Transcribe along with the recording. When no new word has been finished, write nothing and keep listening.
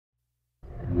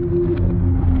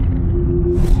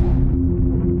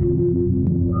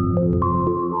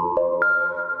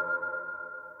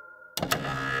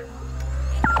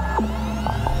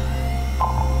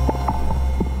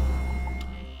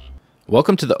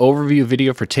Welcome to the overview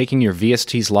video for taking your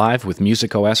VSTs live with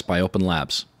Music OS by Open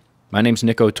Labs. My name's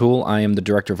Nick O'Toole. I am the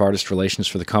Director of Artist Relations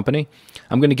for the company.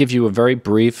 I'm going to give you a very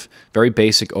brief, very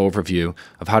basic overview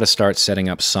of how to start setting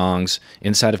up songs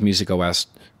inside of Music OS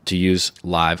to use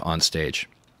live on stage.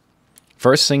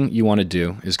 First thing you want to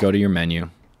do is go to your menu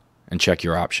and check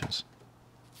your options.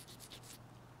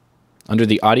 Under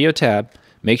the Audio tab,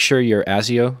 make sure your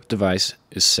ASIO device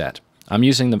is set. I'm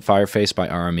using the Fireface by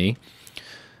RME.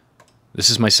 This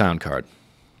is my sound card.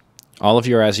 All of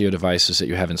your ASIO devices that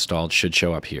you have installed should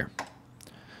show up here.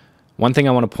 One thing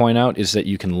I want to point out is that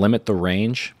you can limit the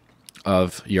range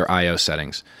of your I/O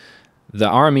settings. The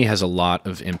RME has a lot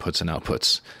of inputs and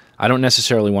outputs. I don't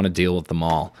necessarily want to deal with them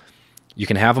all. You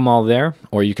can have them all there,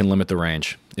 or you can limit the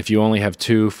range. If you only have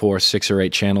 2, 4, 6, or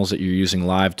 8 channels that you're using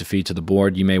live to feed to the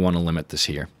board, you may want to limit this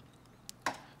here.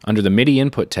 Under the MIDI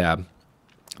input tab,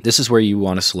 this is where you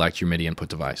want to select your MIDI input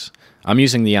device. I'm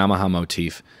using the Yamaha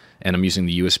motif, and I'm using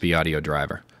the USB audio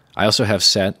driver. I also have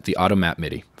set the Automap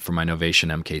MIDI for my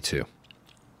Novation MK2.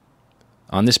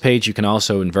 On this page, you can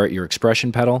also invert your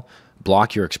expression pedal,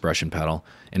 block your expression pedal,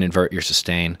 and invert your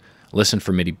sustain. Listen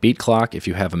for MIDI beat clock if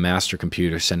you have a master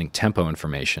computer sending tempo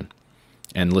information,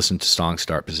 and listen to song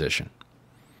start position.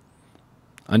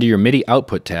 Under your MIDI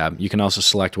output tab, you can also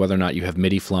select whether or not you have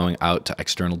MIDI flowing out to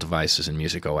external devices in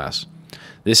Music OS.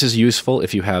 This is useful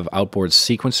if you have outboard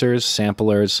sequencers,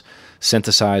 samplers,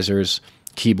 synthesizers,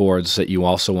 keyboards that you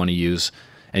also want to use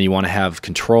and you want to have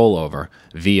control over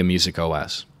via Music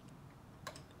OS.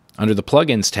 Under the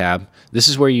Plugins tab, this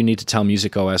is where you need to tell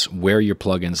Music OS where your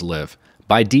plugins live.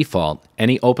 By default,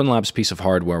 any Open Labs piece of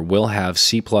hardware will have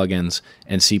C plugins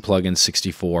and C plugins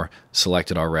 64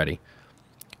 selected already.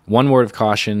 One word of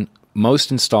caution,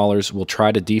 most installers will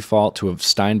try to default to a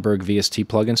Steinberg VST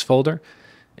plugins folder.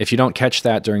 If you don't catch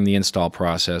that during the install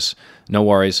process, no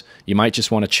worries. You might just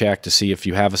want to check to see if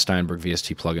you have a Steinberg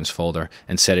VST plugins folder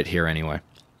and set it here anyway.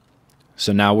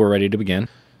 So now we're ready to begin.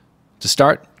 To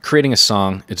start creating a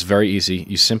song, it's very easy.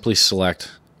 You simply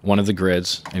select one of the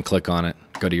grids and click on it.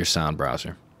 Go to your sound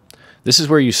browser. This is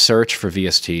where you search for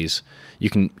VSTs. You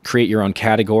can create your own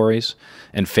categories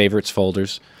and favorites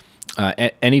folders.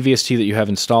 Any VST that you have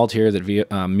installed here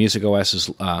that Music OS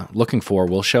is looking for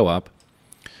will show up.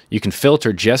 You can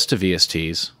filter just to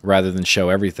VSTs rather than show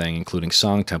everything, including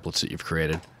song templates that you've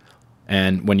created.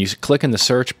 And when you click in the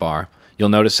search bar, you'll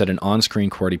notice that an on-screen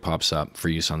QWERTY pops up for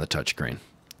use on the touchscreen.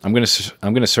 I'm going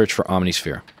to search for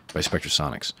Omnisphere by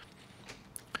Spectrasonics.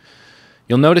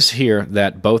 You'll notice here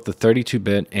that both the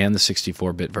 32-bit and the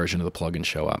 64-bit version of the plugin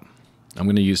show up. I'm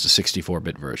going to use the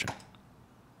 64-bit version.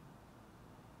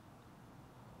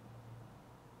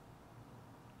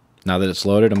 Now that it's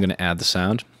loaded, I'm going to add the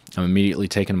sound. I'm immediately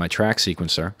taking my track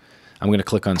sequencer. I'm going to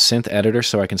click on Synth Editor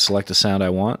so I can select the sound I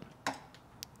want.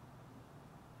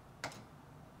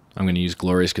 I'm going to use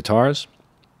Glorious Guitars.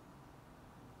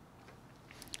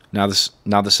 Now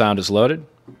the sound is loaded.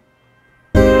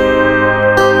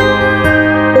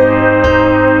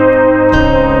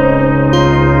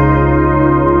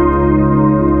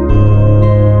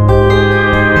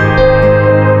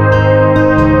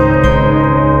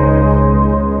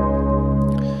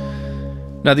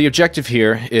 Now the objective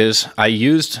here is I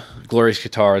used Glorious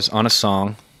Guitars on a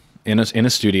song in a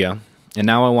studio, and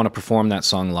now I want to perform that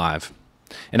song live.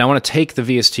 And I want to take the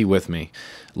VST with me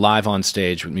live on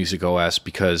stage with Music OS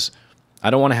because I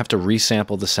don't want to have to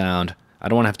resample the sound. I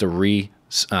don't want to have to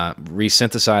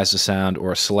re-synthesize the sound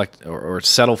or select or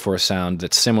settle for a sound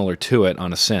that's similar to it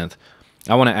on a synth.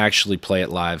 I want to actually play it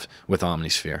live with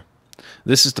Omnisphere.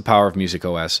 This is the power of Music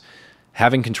OS.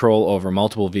 Having control over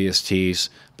multiple VSTs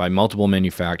by multiple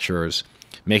manufacturers,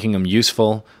 making them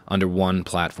useful under one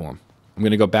platform. I'm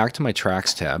going to go back to my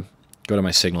Tracks tab, go to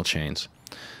my Signal Chains.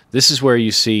 This is where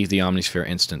you see the Omnisphere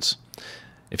instance.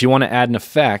 If you want to add an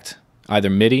effect, either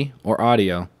MIDI or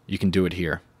audio, you can do it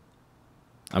here.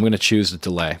 I'm going to choose the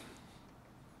delay.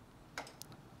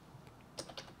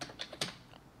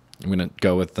 I'm going to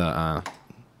go with the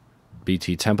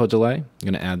BT tempo delay. I'm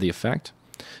going to add the effect.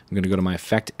 I'm going to go to my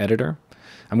effect editor.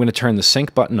 I'm going to turn the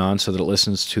sync button on so that it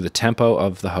listens to the tempo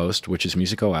of the host, which is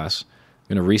Music OS.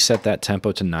 I'm going to reset that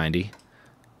tempo to 90.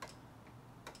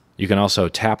 You can also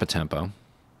tap a tempo.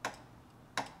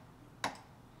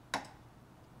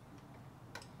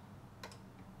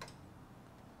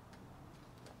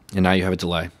 And now you have a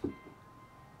delay.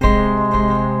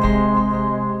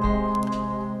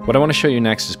 What I want to show you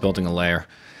next is building a layer.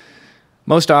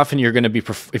 Most often you're going to be,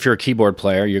 if you're a keyboard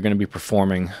player, you're going to be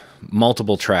performing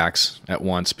multiple tracks at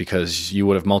once because you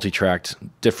would have multi-tracked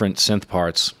different synth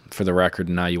parts for the record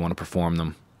and now you want to perform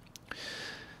them.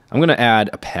 I'm going to add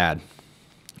a pad.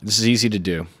 This is easy to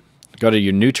do. Go to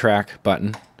your new track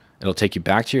button. It'll take you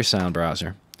back to your sound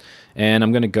browser. And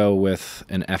I'm going to go with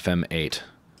an FM8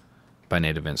 by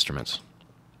Native Instruments.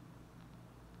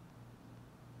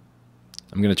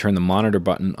 I'm going to turn the monitor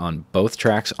button on both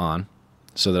tracks on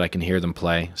so that I can hear them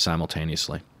play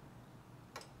simultaneously.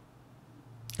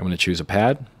 I'm going to choose a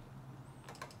pad.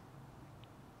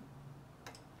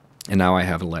 And now I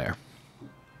have a layer.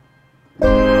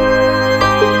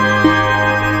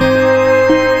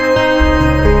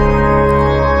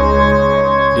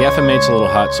 The FM8's a little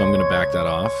hot, so I'm going to back that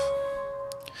off.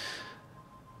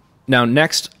 Now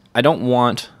next, I don't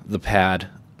want the pad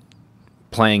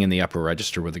playing in the upper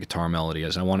register where the guitar melody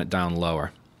is. I want it down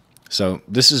lower. So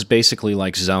this is basically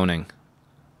like zoning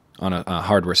on a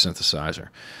hardware synthesizer.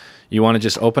 You want to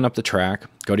just open up the track,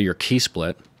 go to your key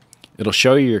split. It'll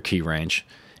show you your key range,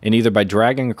 and either by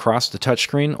dragging across the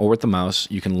touchscreen or with the mouse,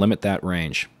 you can limit that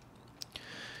range.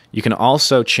 You can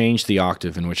also change the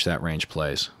octave in which that range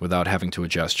plays without having to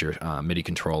adjust your MIDI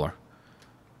controller.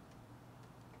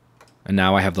 And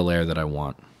now I have the layer that I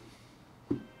want.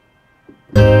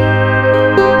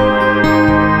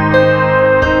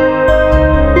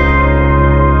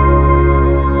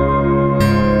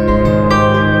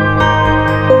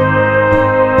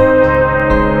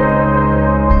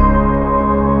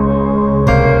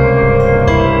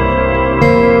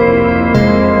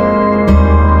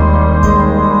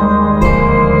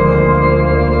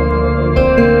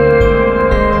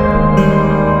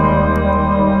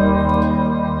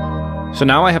 So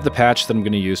now I have the patch that I'm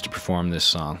going to use to perform this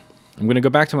song. I'm going to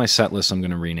go back to my set list. I'm going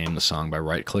to rename the song by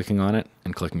right-clicking on it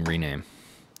and clicking Rename.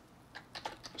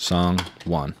 Song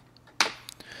 1.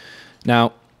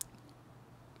 Now,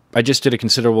 I just did a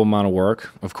considerable amount of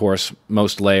work. Of course,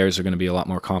 most layers are going to be a lot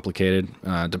more complicated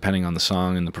depending on the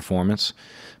song and the performance.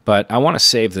 But I want to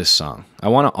save this song. I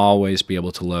want to always be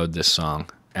able to load this song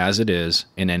as it is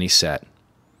in any set.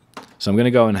 So I'm going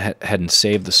to go ahead and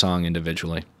save the song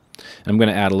individually. And I'm going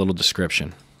to add a little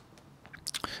description.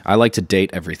 I like to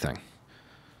date everything.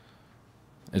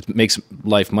 It makes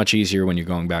life much easier when you're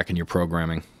going back and you're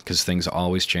programming because things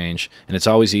always change, and it's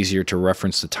always easier to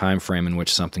reference the time frame in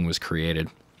which something was created.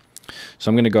 So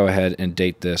I'm going to go ahead and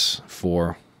date this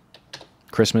for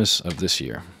Christmas of this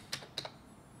year.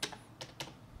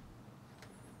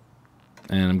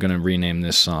 And I'm going to rename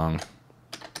this song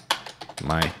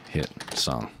My Hit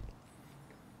Song.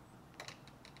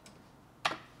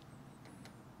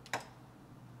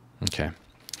 Okay,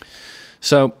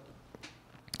 so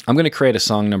I'm going to create a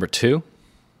song number 2.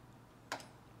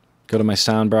 Go to my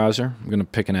sound browser. I'm going to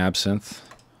pick an Absinthe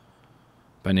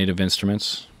by Native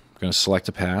Instruments. I'm going to select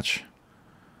a patch.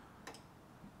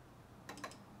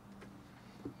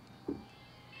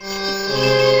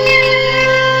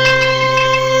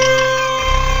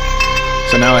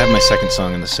 So now I have my second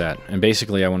song in the set, and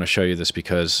basically I want to show you this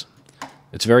because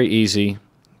it's very easy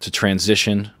to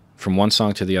transition from one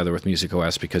song to the other with Music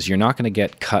OS because you're not going to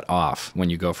get cut off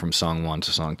when you go from song 1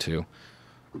 to song 2.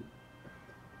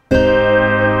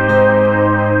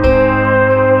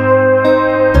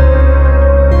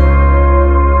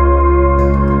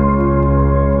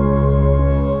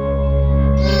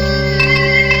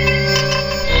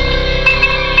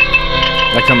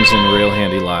 That comes in real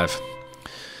handy live.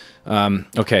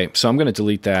 Okay, so I'm going to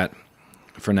delete that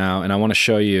for now, and I want to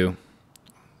show you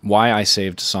why I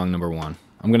saved song number 1.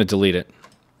 I'm going to delete it,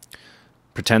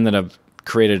 pretend that I've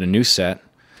created a new set,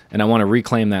 and I want to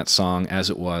reclaim that song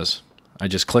as it was. I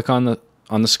just click on the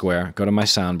square, go to my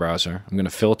sound browser, I'm going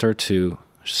to filter to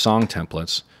song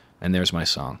templates, and there's my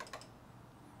song.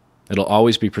 It'll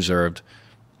always be preserved,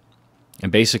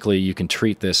 and basically you can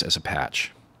treat this as a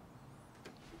patch.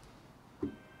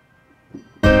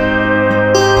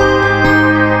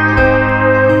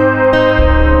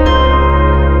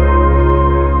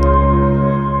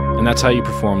 And that's how you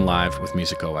perform live with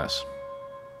Music OS.